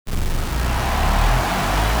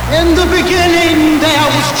In the beginning there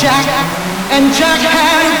was Jack, and Jack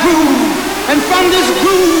had a groove, and from this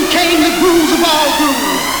groove came the grooves of all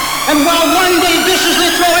grooves. And while one day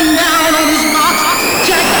viciously throwing down on his box,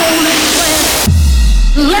 Jack boldly declared,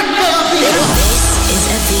 "Let there be." This is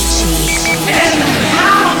Avicii. And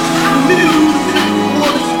how new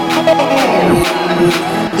was born.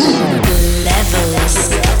 Levels.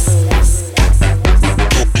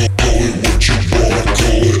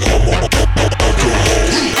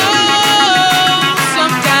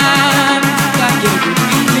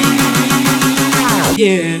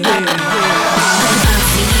 Yeah.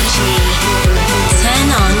 Avicii. Turn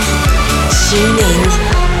on, tune in,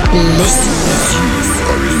 listen. You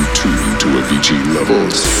are in tune to Avicii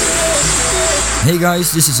Levels. Hey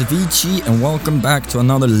guys, this is Avicii and welcome back to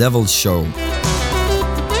another Levels show.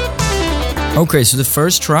 Okay, so the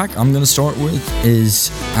first track I'm gonna start with is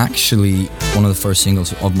actually one of the first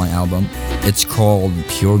singles of my album. It's called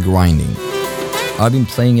Pure Grinding. I've been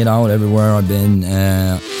playing it out everywhere I've been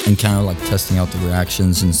and kind of like testing out the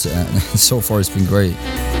reactions and so far it's been great.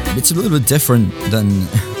 It's a little bit different than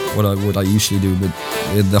what I usually do, but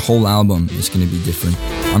the whole album is going to be different.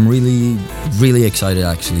 I'm really excited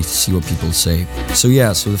actually to see what people say. So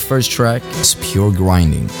yeah, so the first track is Pure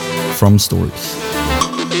Grinding from Stories.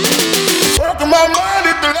 Working my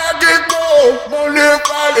money till I get gold, money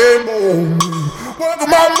Friday morning. Working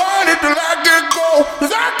my money till I get gold,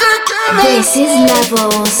 'cause I can't get no. This is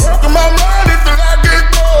Levels. Working my money till I get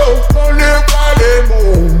gold, money Friday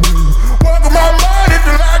morning. Working my money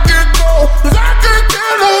till I get gold, 'cause I can't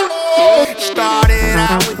get no. Started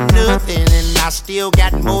out with nothing and I still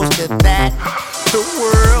got most of that. The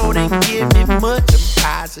world ain't giving me much, I'm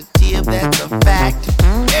positive that's a fact.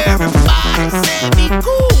 Everybody say be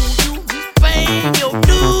cool, you just paying your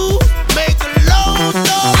dues. Make a load,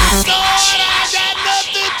 I got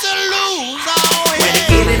nothing to lose. When I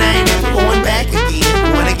get it, I ain't never going back again.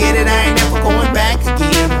 When I get it, I ain't never going back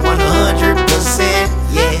again. 100%,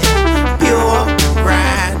 yeah, pure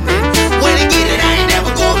grinding. When I get it, I ain't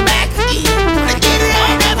never going back again. When I get it, I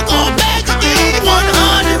ain't never going back again.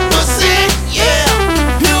 100%, yeah,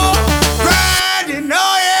 pure grinding,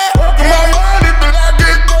 oh yeah. Working my money till I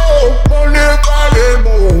get gold, money Friday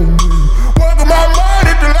morning. Working my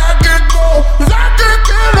money till I get gold, 'cause I can't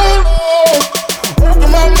get no.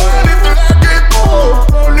 Working my money till I get gold,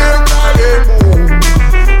 money Friday morning.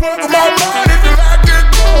 Working my money till I get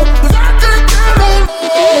gold, 'cause I can't get no.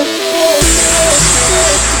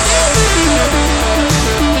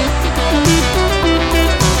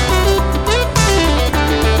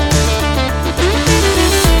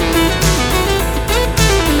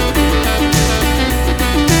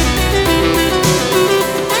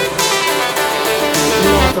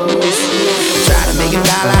 Try to make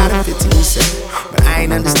 $1 out of 15 cents, but I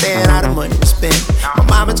ain't understand how the money was spent. My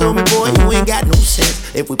mama told me, boy, you ain't got no sense.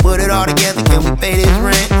 If we put it all together, can we pay this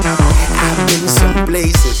rent? I've been some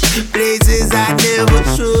places I never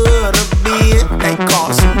should have been. They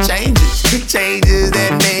caused some changes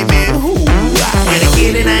that made me who. When I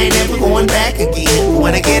get it, I ain't never going back again.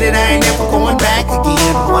 When I get it, I ain't never going back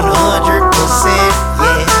again. 100%,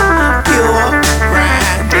 yeah, pure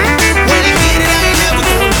grinding. When I get it, I ain't never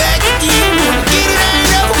going back again. When I get it, I ain't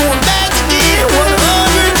never going back again.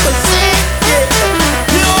 100%, yeah,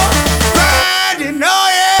 pure grinding, oh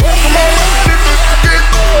yeah. Working my money till I get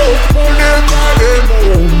gold, money Friday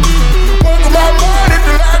morning. Working my money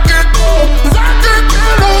till I get gold, 'cause I can't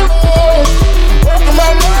get no. Working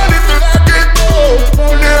my money till I get gold,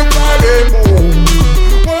 money Friday morning.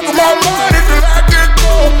 Working my money till I get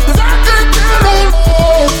gold, 'cause I can't get no.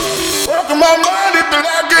 Working my money till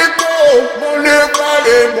I get gold, money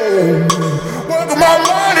Friday morning. Working my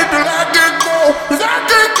money till I get gold, 'cause I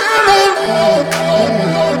can't get no.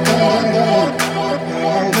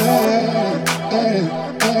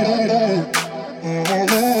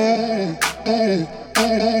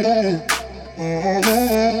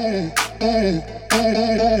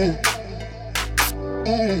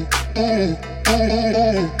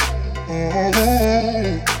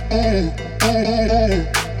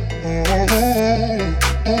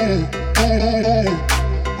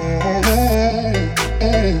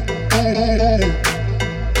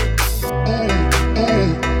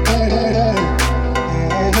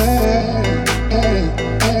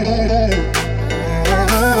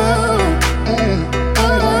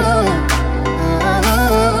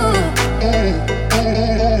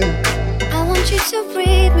 I want you to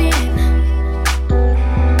breathe me in.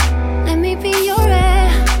 Let me be your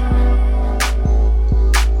air.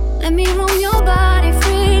 Let me roam your body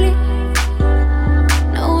freely.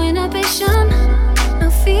 No inhibition, no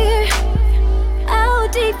fear. How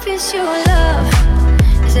deep is your love?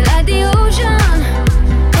 Is it like the ocean?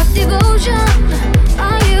 What devotion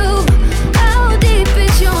are you? How deep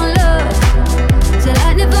is your love? Is it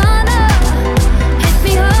like Nirvana? Hit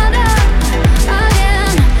me harder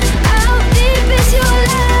again. How deep is your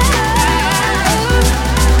love?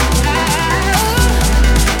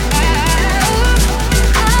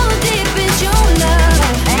 How deep is your love?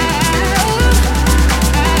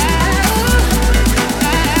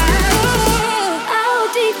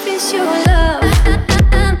 How deep is your love?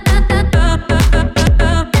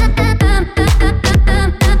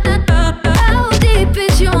 How deep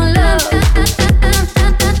is your love?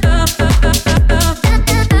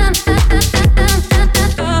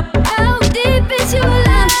 How deep is your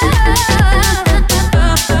love?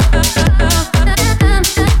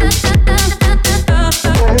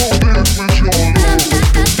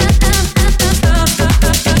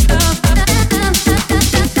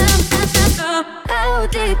 How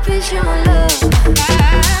deep is your love?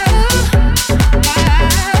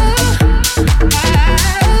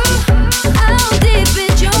 How deep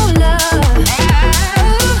is your love?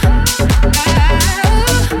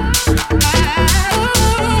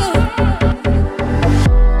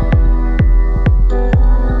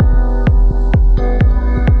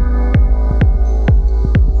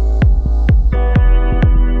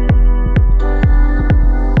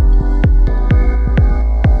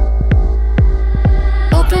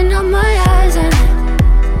 Open up my eyes and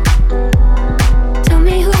tell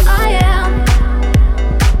me who I am.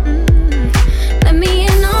 Let me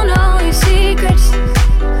in on all your secrets.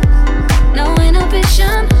 No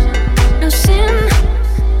inhibition, no sin.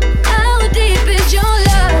 How deep is your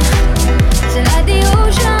love? Is it like the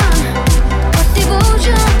ocean? What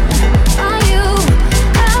devotion are you?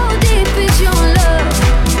 How deep is your love?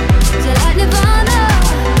 Is it like Nirvana?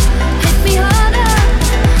 Hit me harder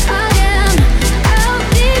again. How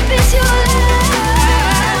deep is your love?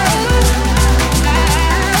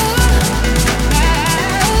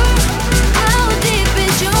 How deep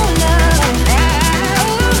is your love?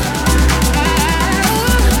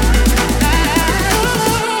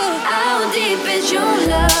 How deep is your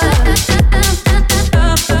love?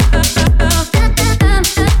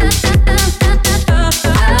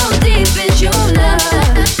 How deep is your love?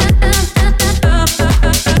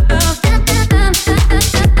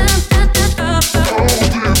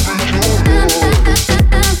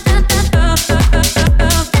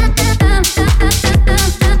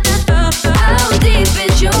 How deep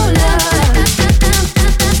is your love?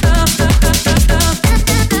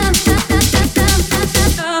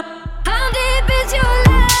 How deep is your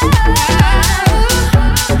love?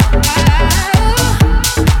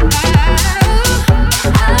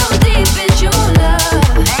 How deep is your love?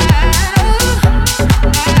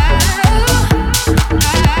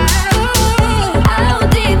 How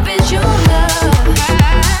deep is your love?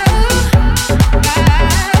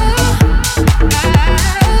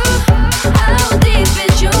 How deep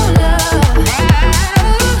is your love?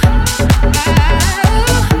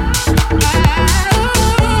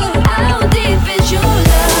 How deep is your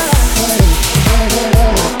love?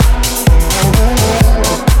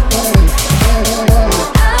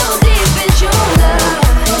 How deep is your love?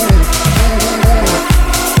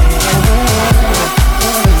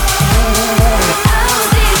 How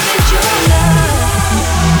deep is your love?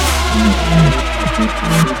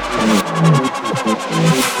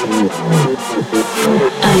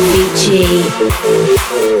 Avicii.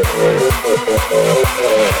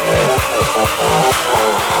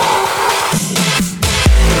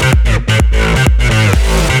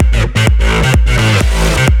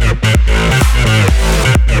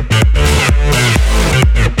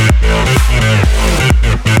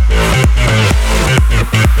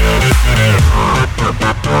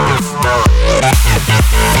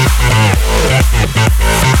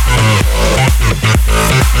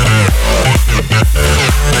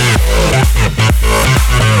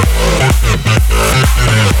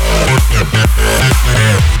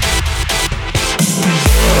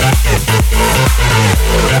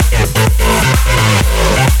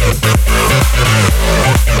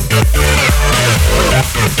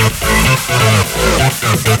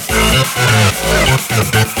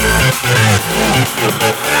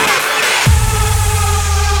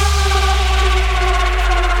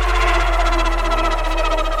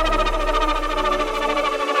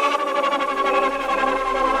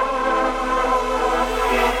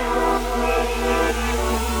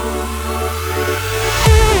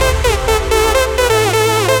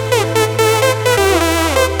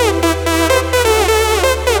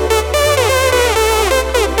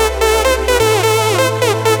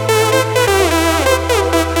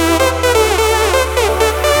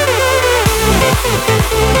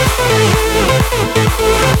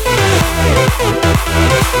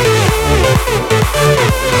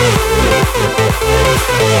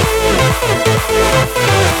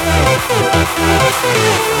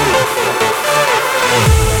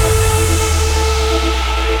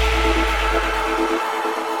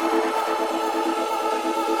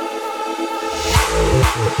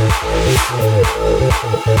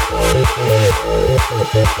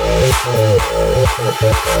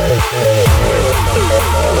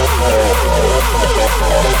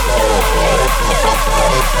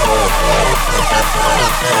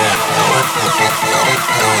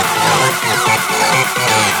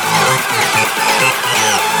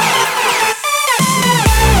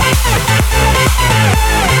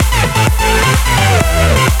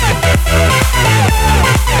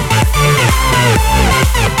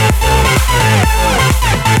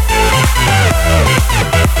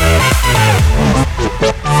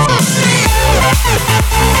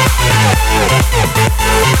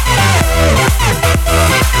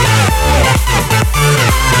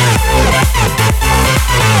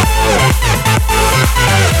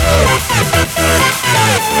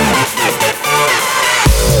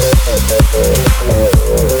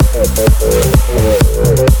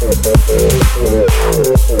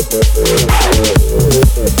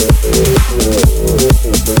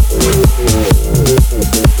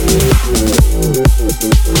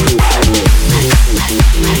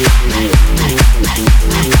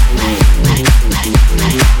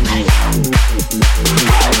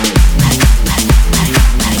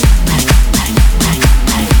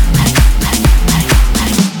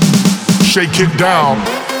 Shake it down.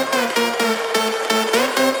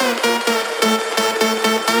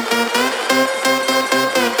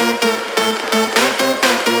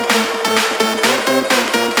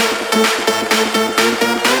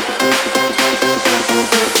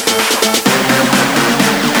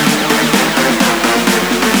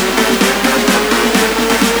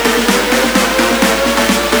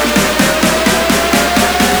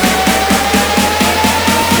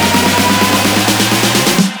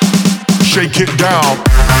 Shake it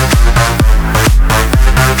down.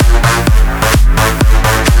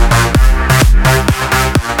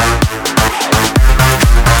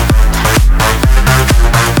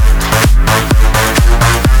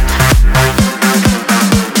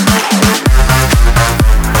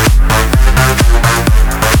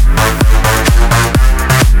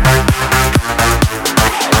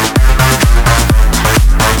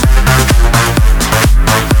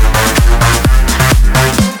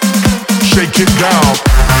 Shake it down.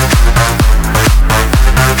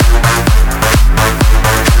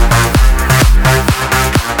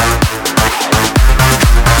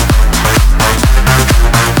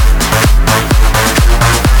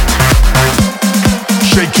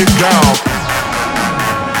 Shake it down.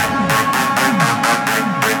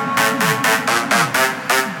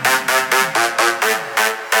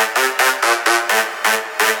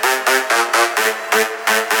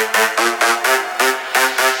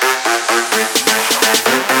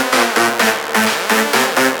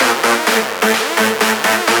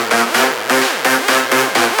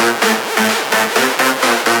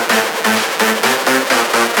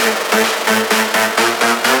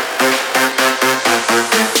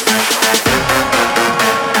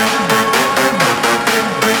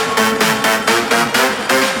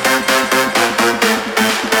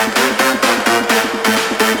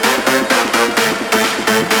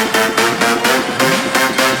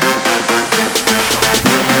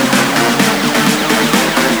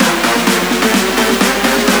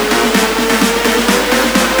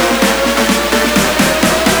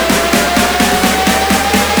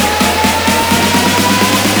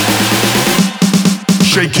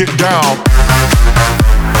 Shake it down.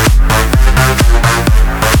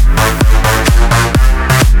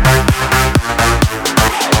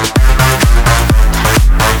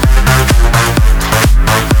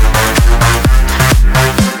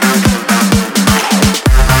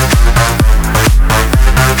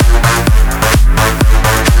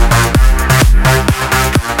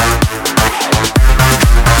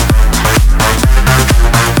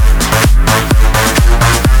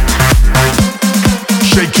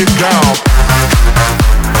 Shake it down.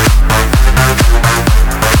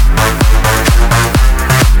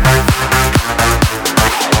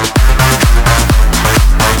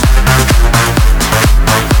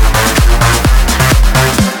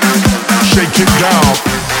 Shake it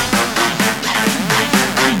down.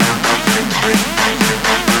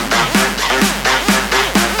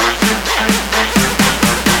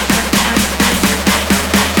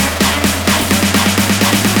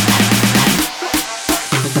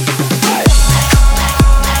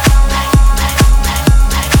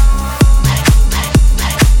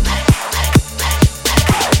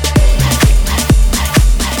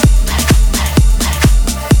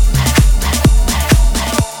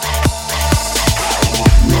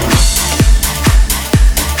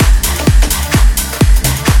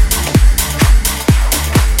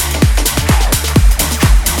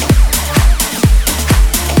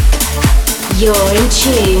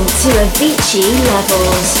 tune to Avicii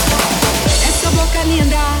levels. Essa boca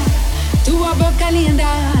linda, tua boca linda.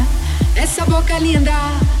 Essa boca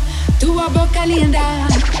linda, tua boca linda.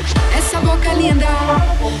 Essa boca linda,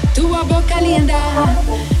 tua boca linda.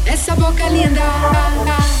 Essa boca linda.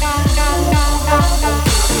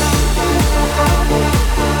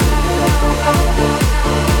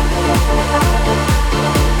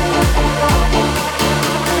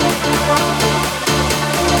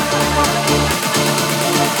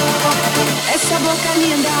 Essa boca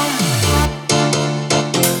linda.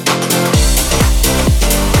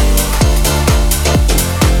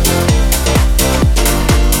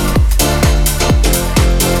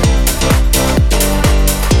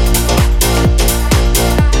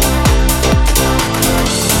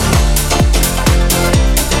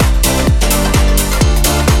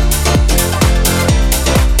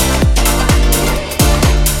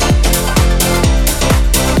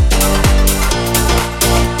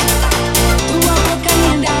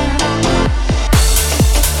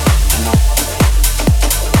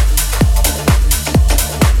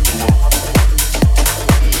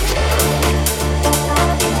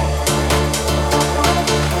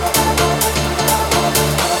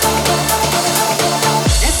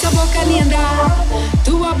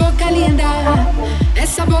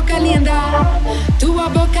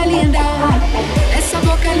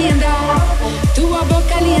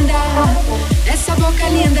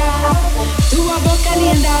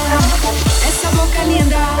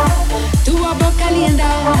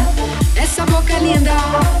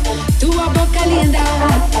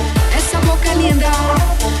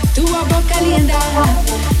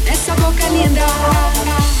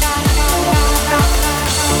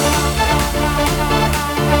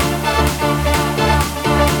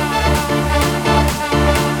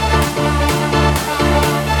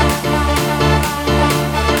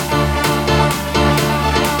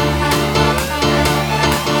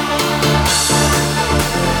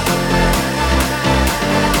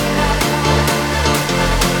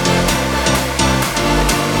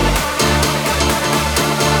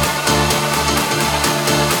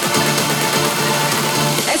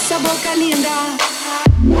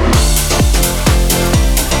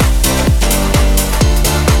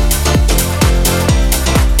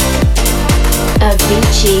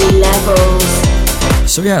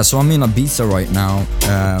 So yeah, so I'm in Ibiza right now.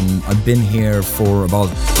 I've been here for about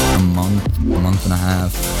a month and a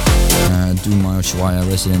half, doing my Ushuaia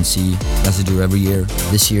residency as I do every year.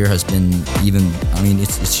 This year has been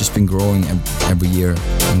it's just been growing every year,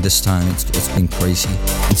 and this time it's been crazy.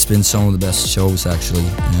 It's been some of the best shows actually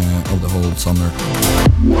of the whole summer.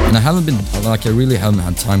 And I really haven't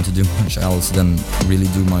had time to do much else than really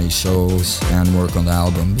do my shows and work on the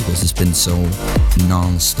album because it's been so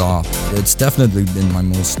non-stop. It's definitely been my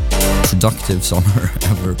most productive summer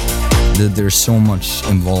ever. There's so much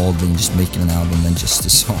involved in just making an album than just the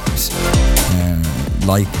songs.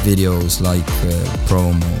 Like videos, like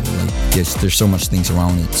promo, there's so much things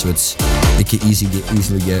around it, so it could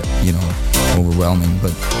easily get overwhelming.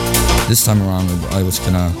 But this time around,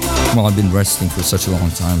 I've been resting for such a long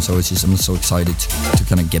time, so I'm so excited to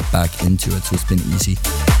kind of get back into it. So it's been easy.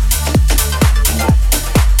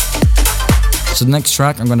 So the next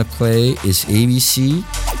track I'm gonna play is Avicii.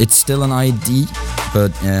 It's still an ID,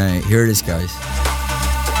 but here it is, guys.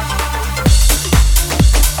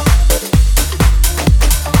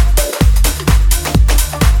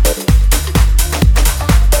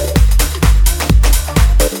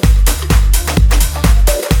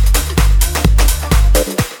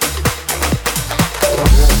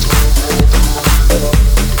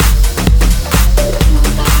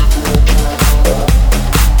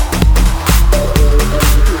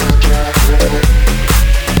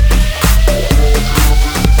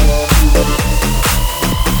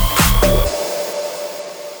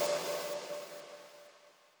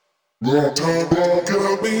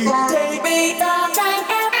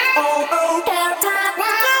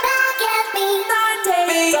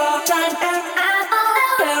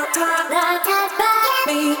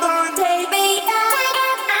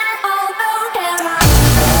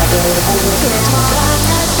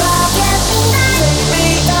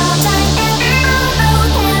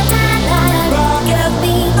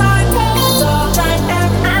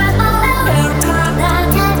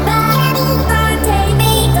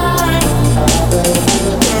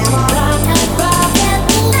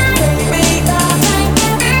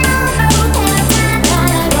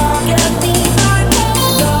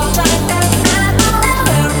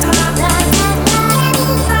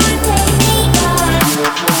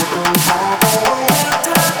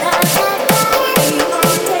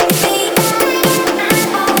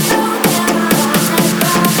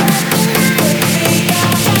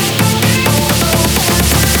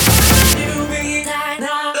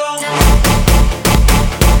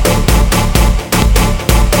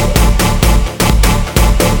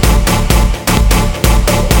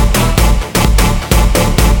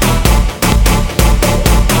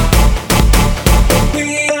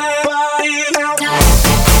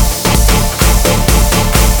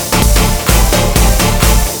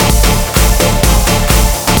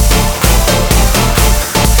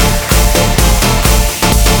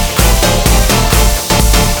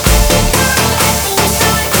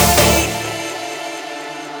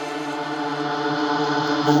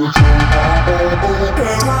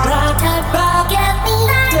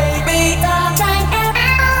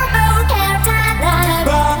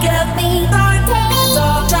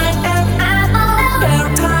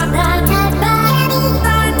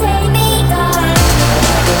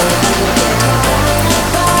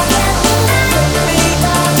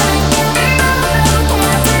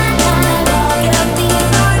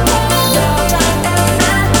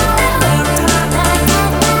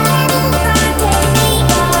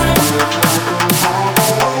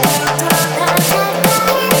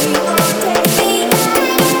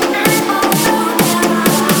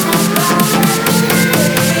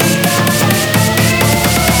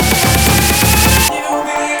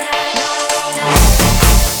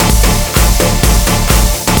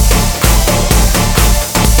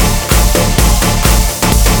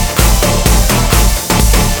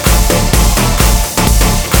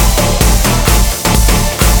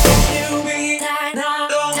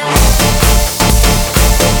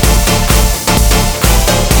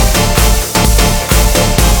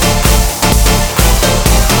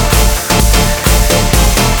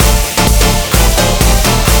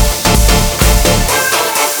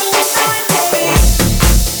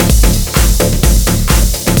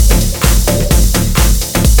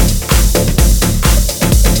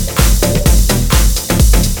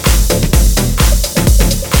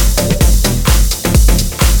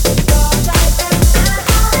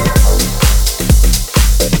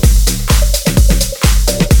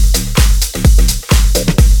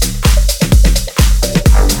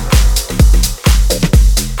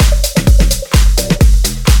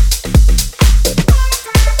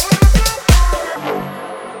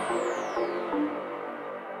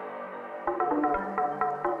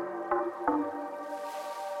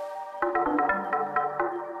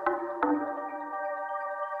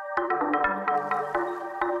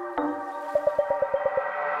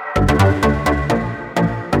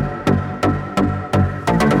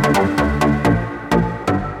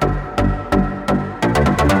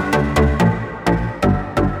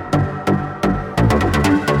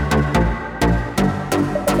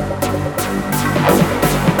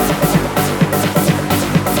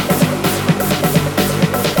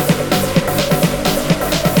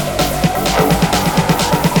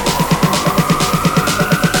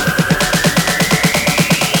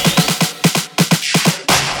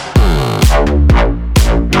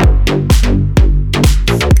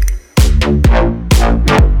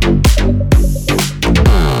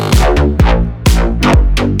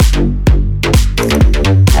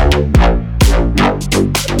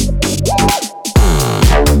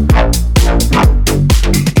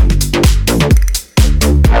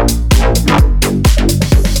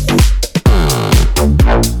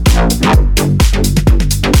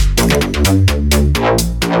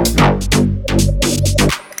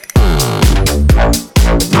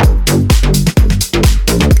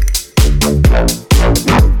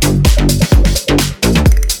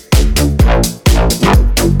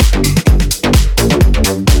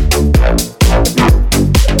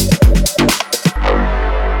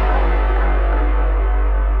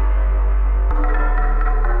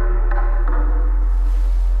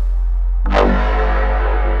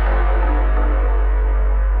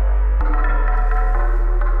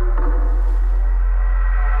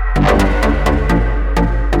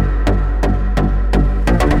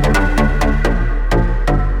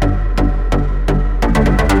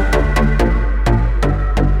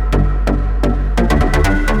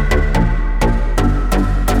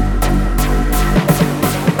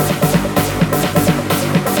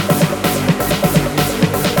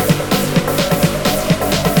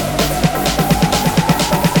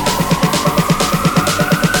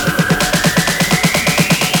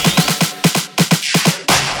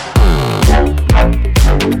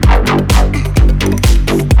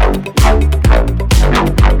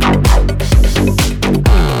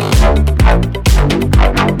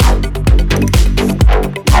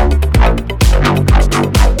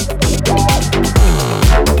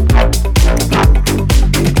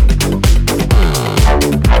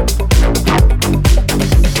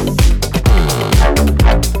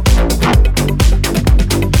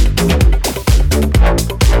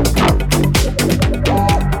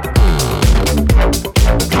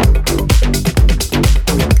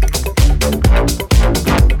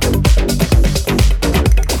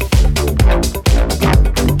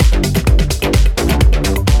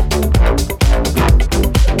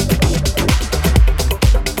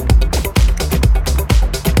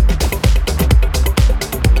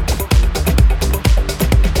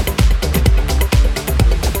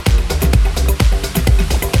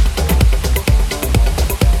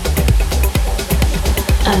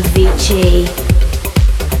 Avicii.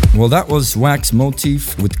 Well, that was Wax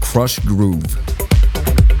Motif with Crush Groove.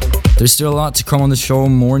 There's still a lot to come on the show.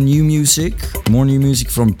 More new music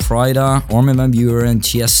from PRYDA, Armin van Buuren,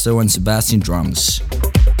 Tiësto and Sebastien drums.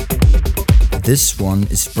 This one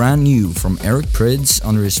is brand new from Eric Prydz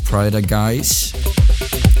under his PRYDA guise.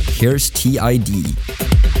 Here's T.I.D.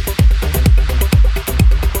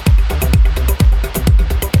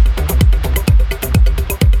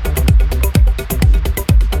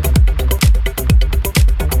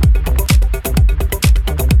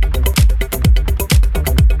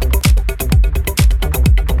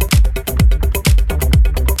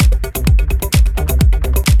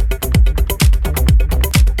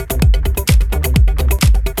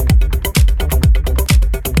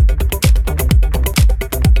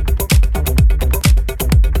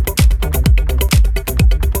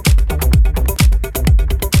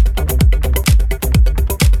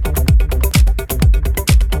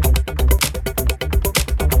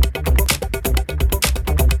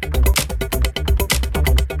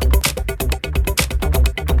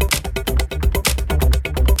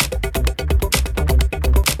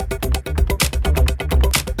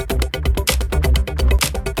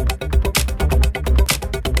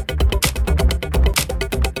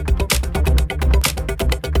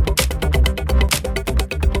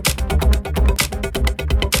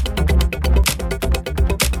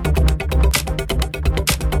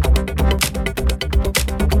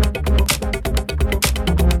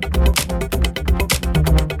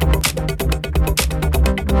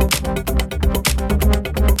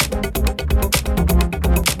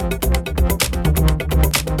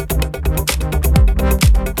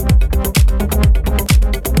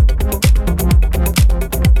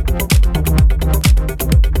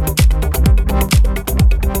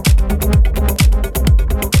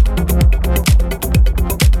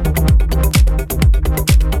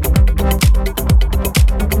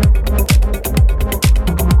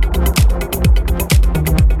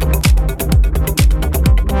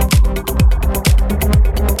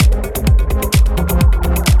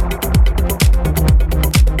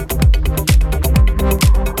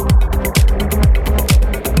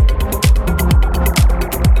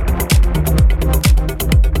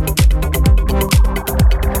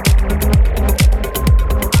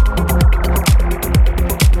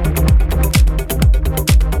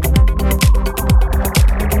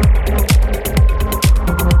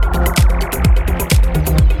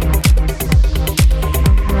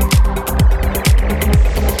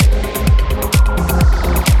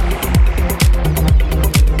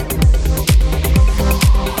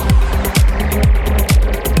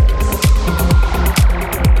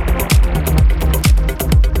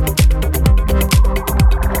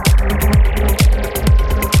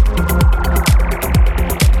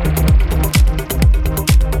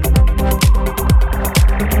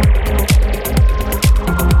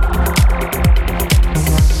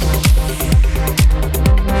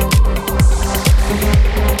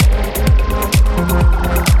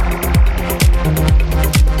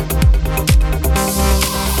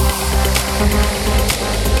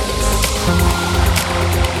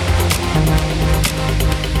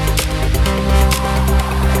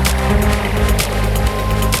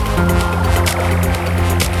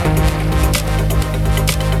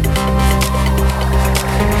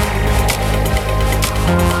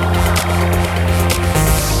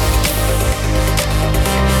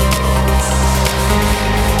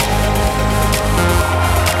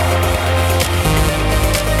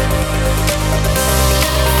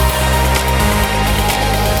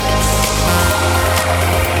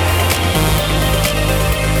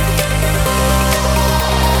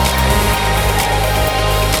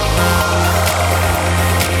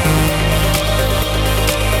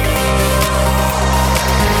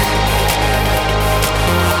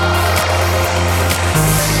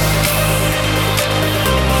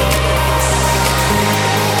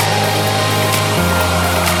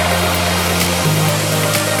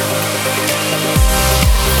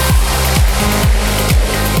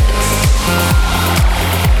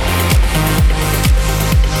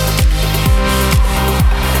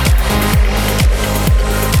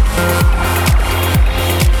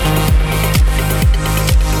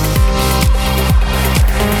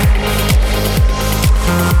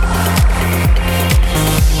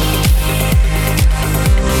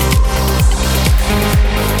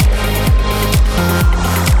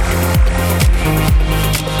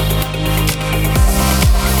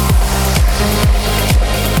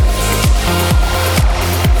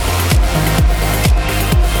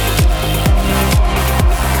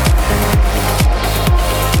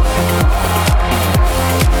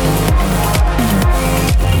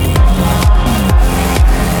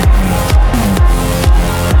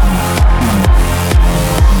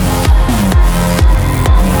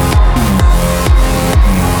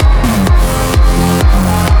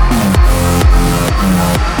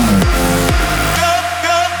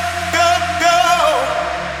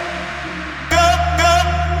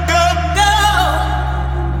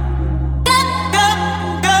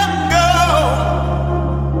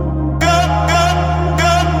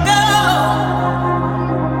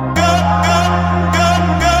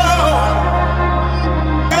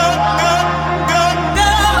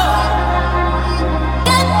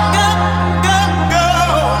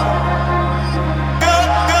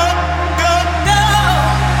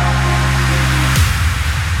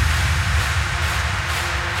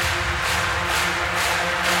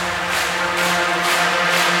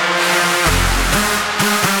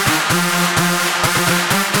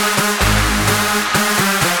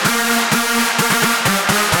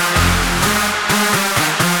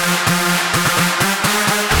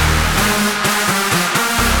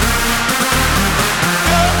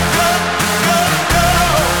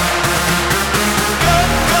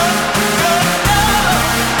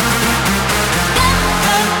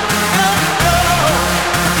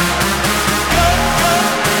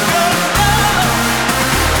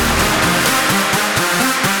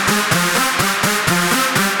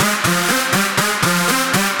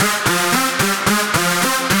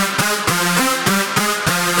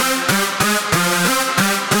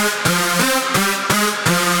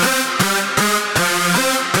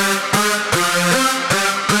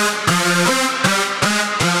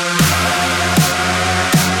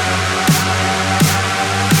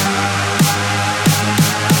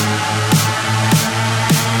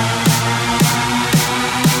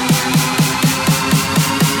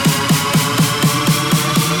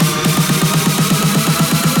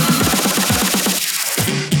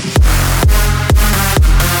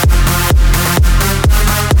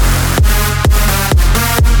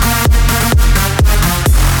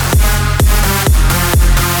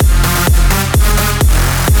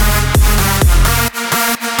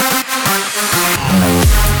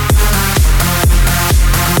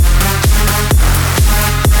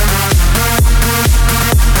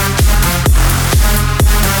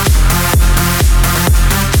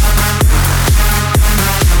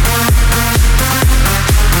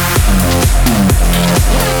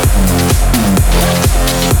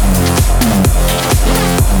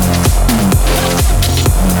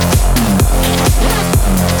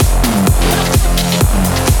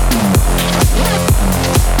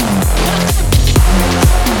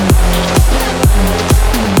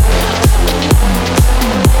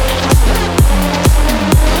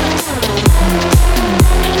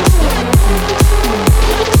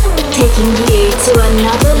 taking you to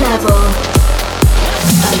another level.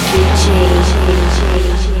 Avicii.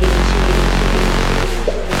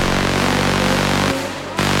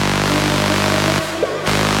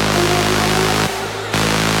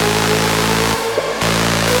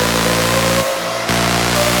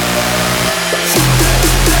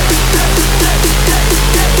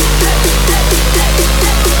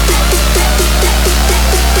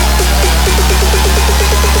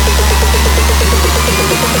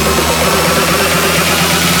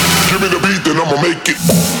 Give me the beat, then I'ma make it.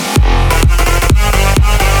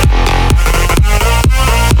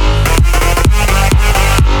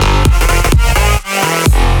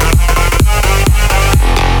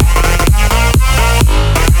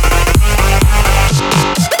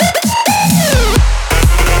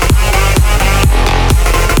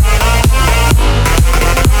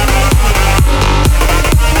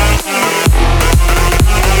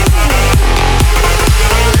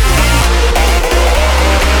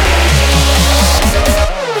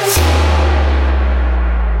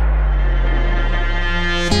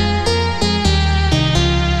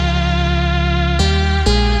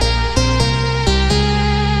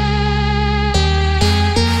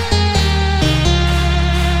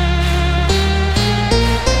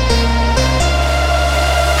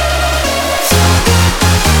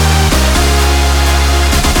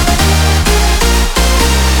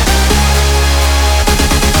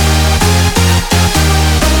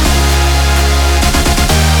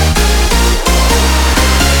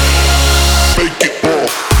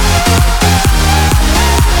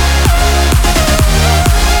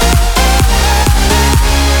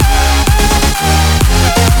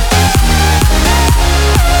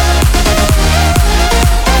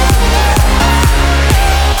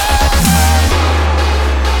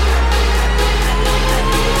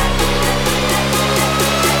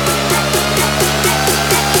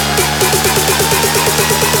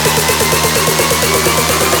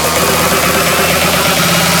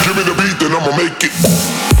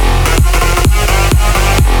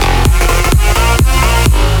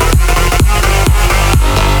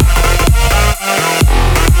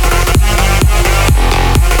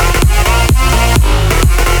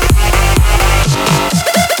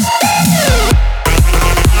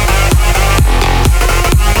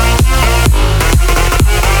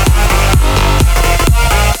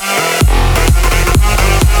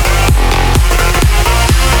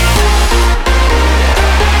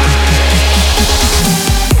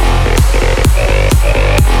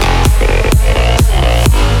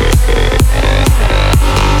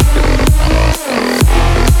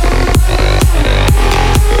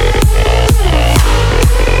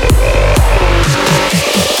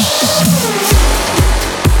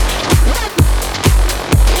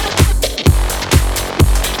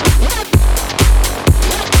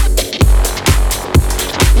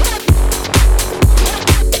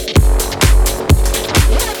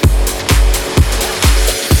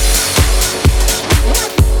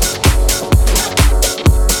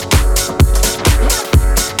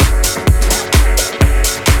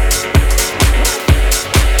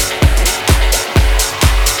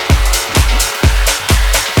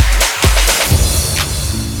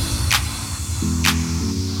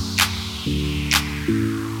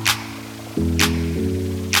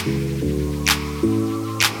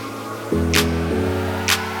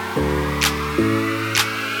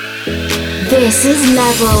 This is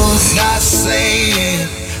Levels. I'm not saying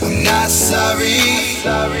I'm not sorry.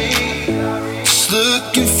 Just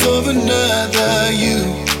looking for another you.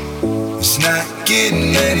 It's not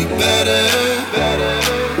getting any better. But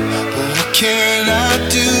what can I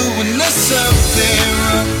do when there's something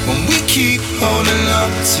wrong? When we keep holding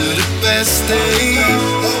on to the best days.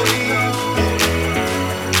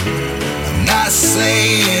 I'm not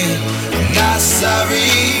saying I'm not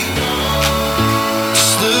sorry.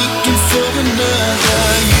 Looking for another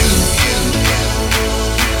you.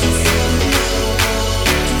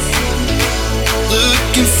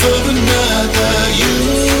 Looking for another you.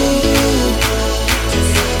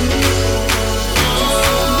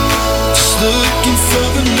 Just looking for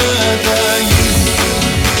another you.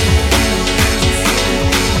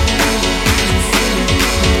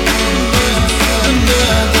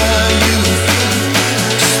 Another you.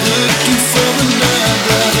 Just looking for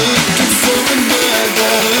another.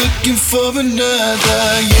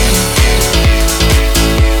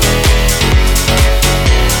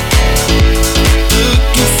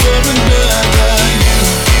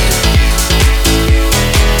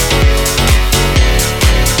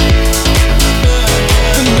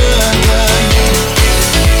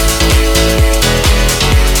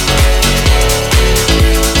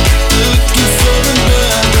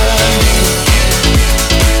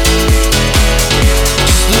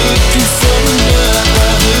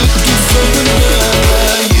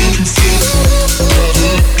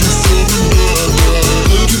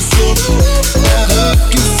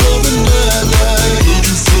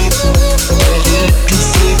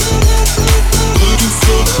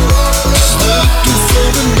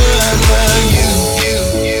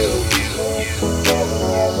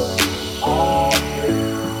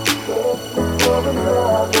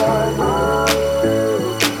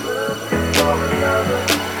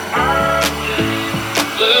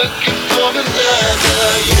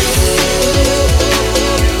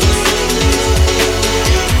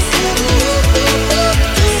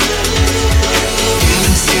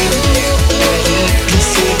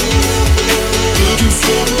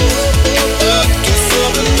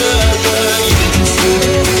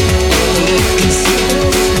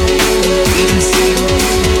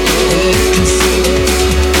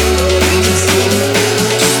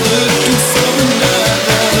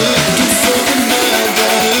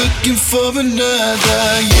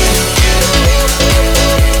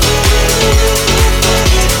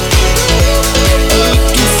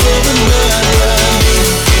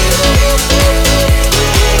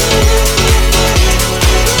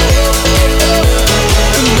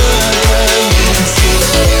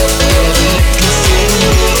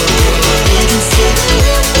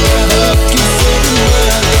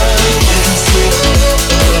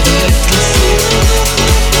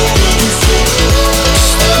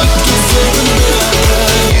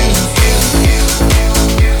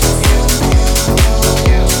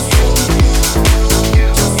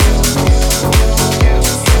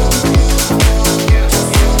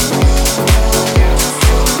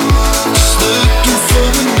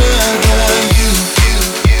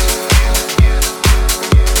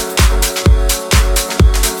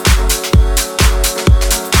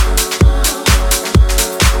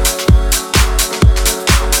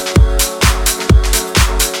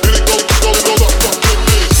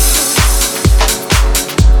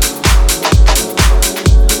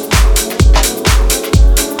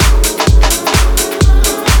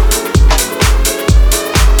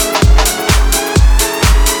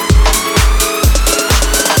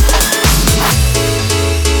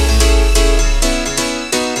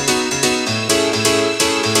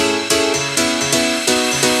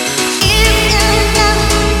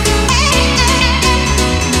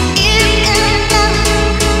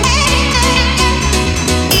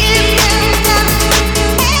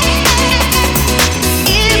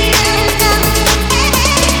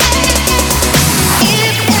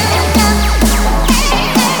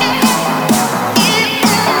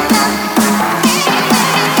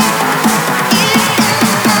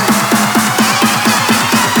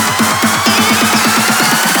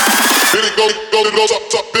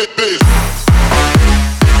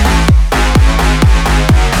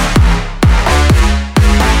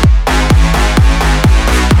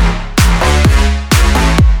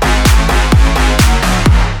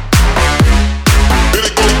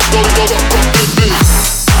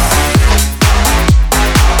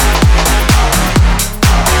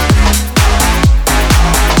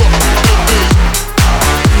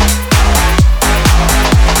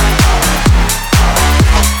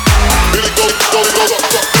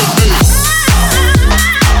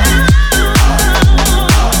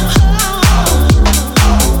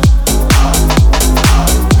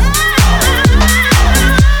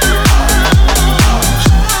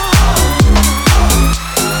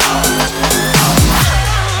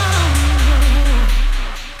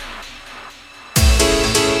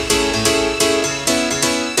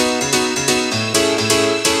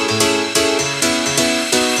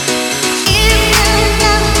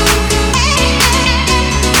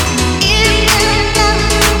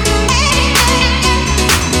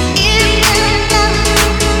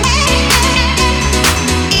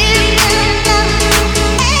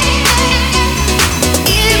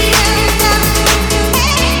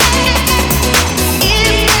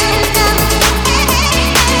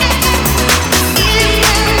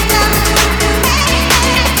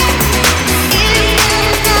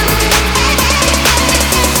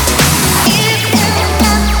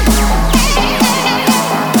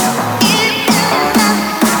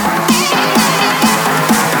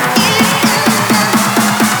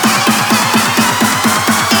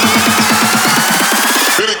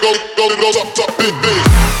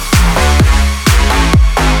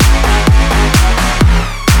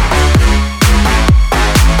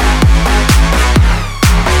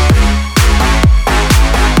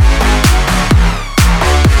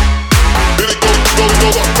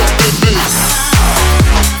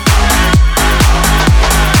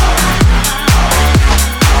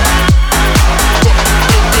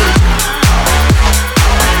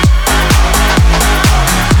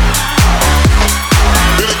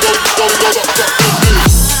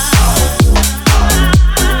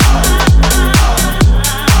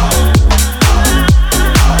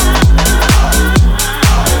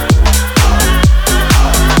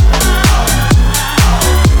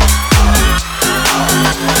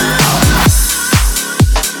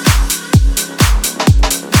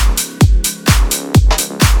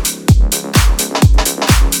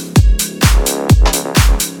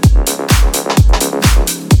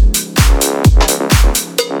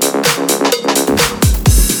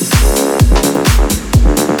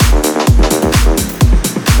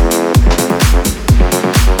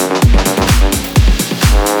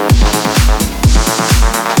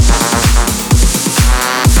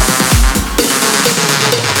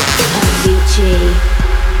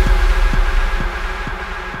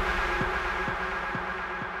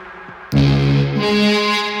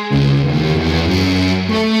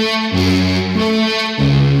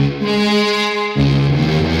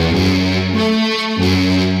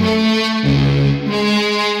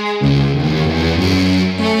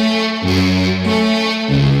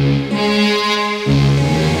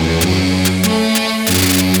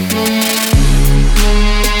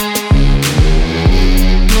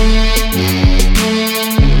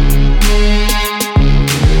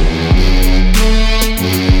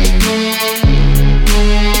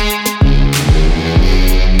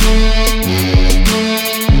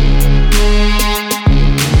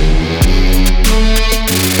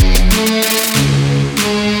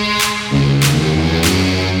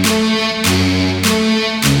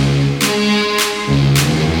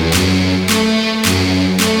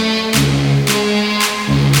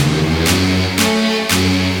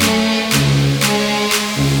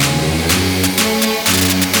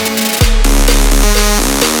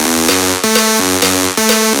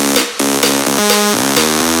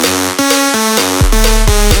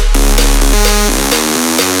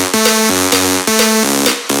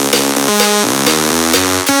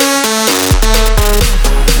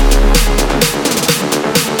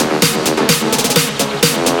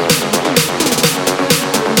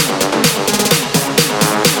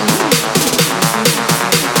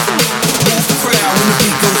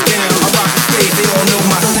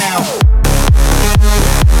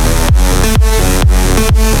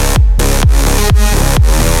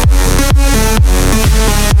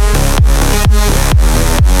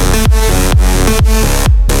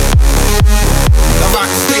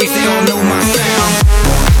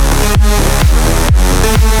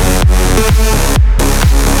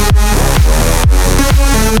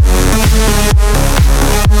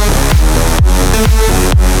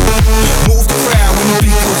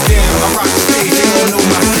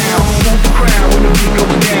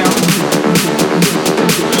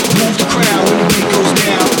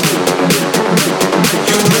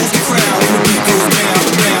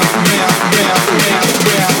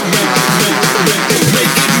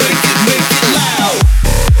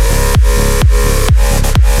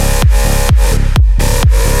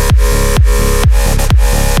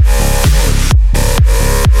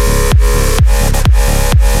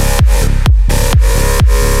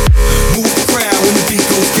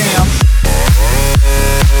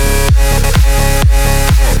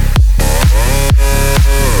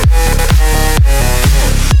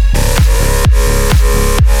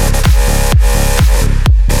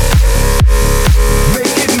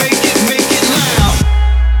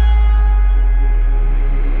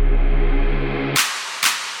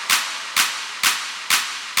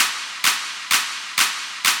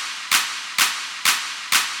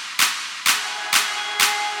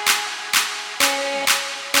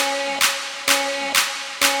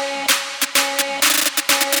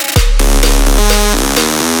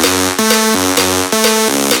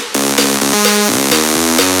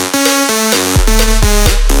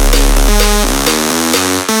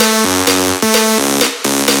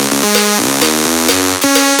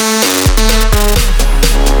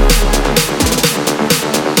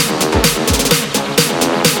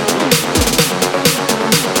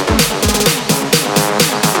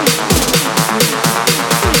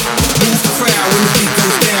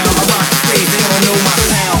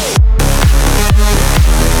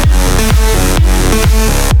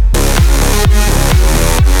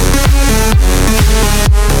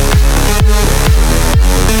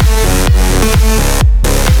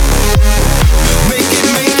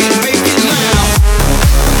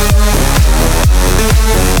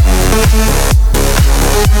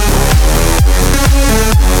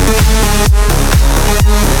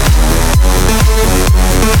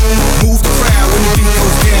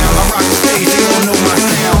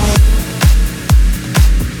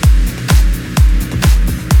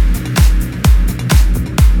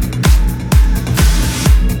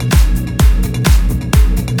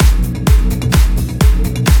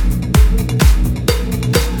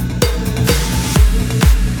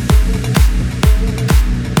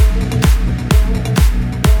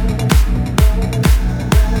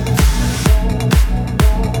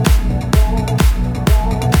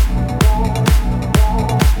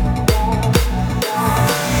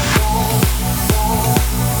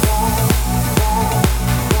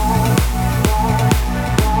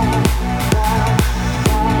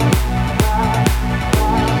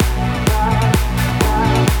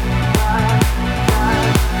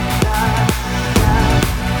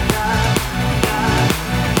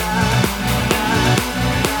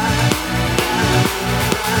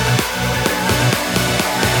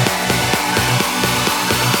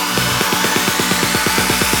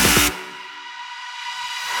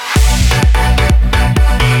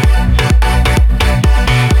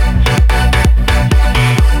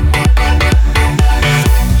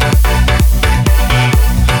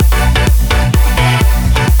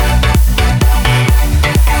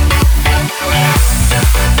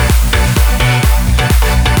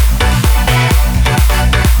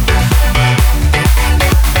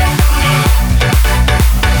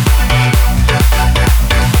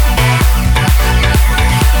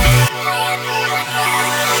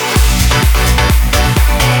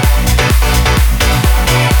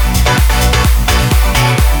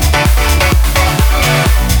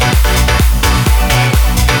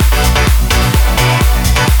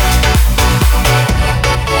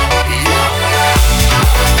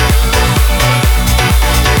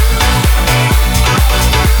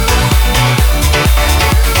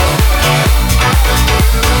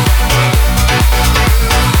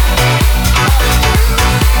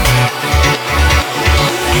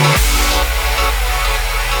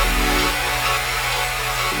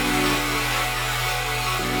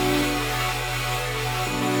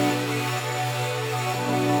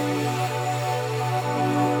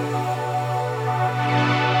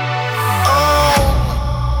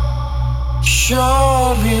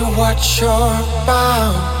 what you're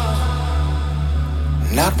about,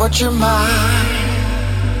 not what your mind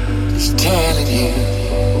is telling you,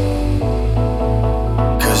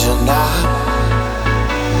 'cause you're not.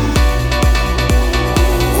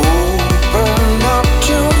 Open up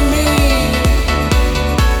to me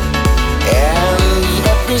and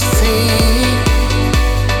let me see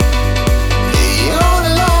your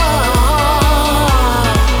love.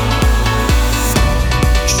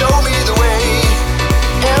 Show me the way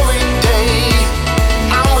every day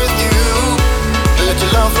I'm with you. Let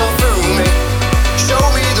your love flow through me. Show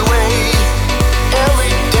me the way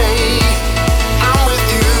every day I'm with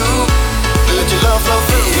you. Let your love flow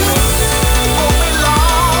through me. Won't be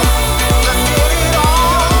long, let's get it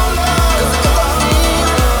on. 'Cause I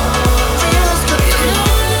feel it's good to me.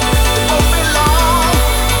 Won't be long,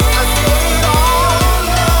 let's get it on.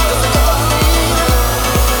 'Cause I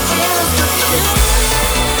feel it's good to me.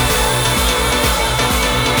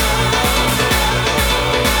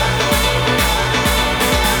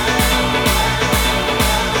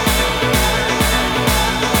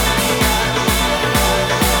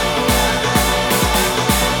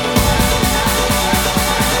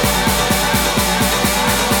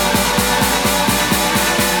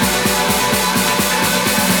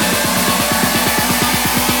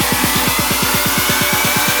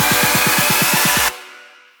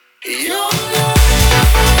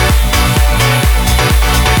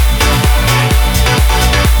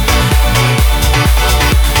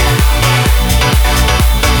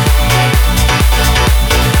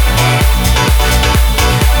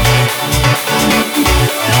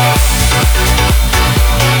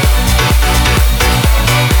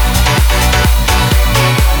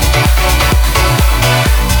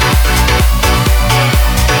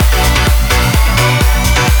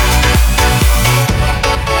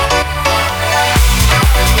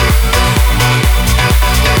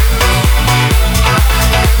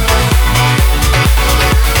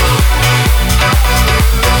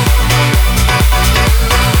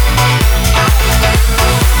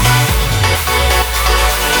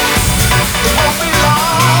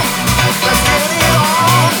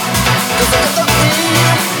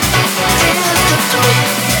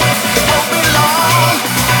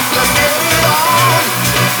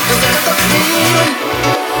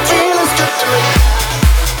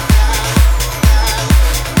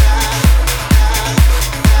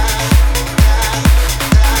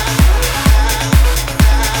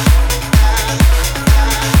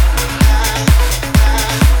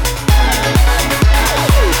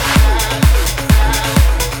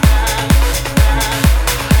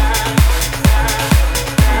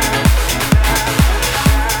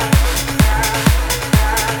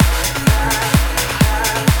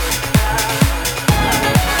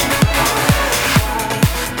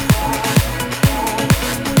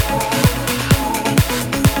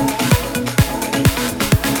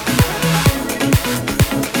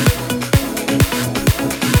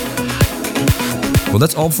 Well,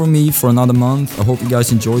 that's all from me for another month. I hope you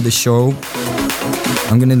guys enjoyed the show.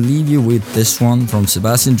 I'm gonna leave you with this one from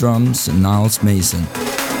Sebastien Drums and Niles Mason.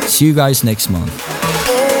 See you guys next month.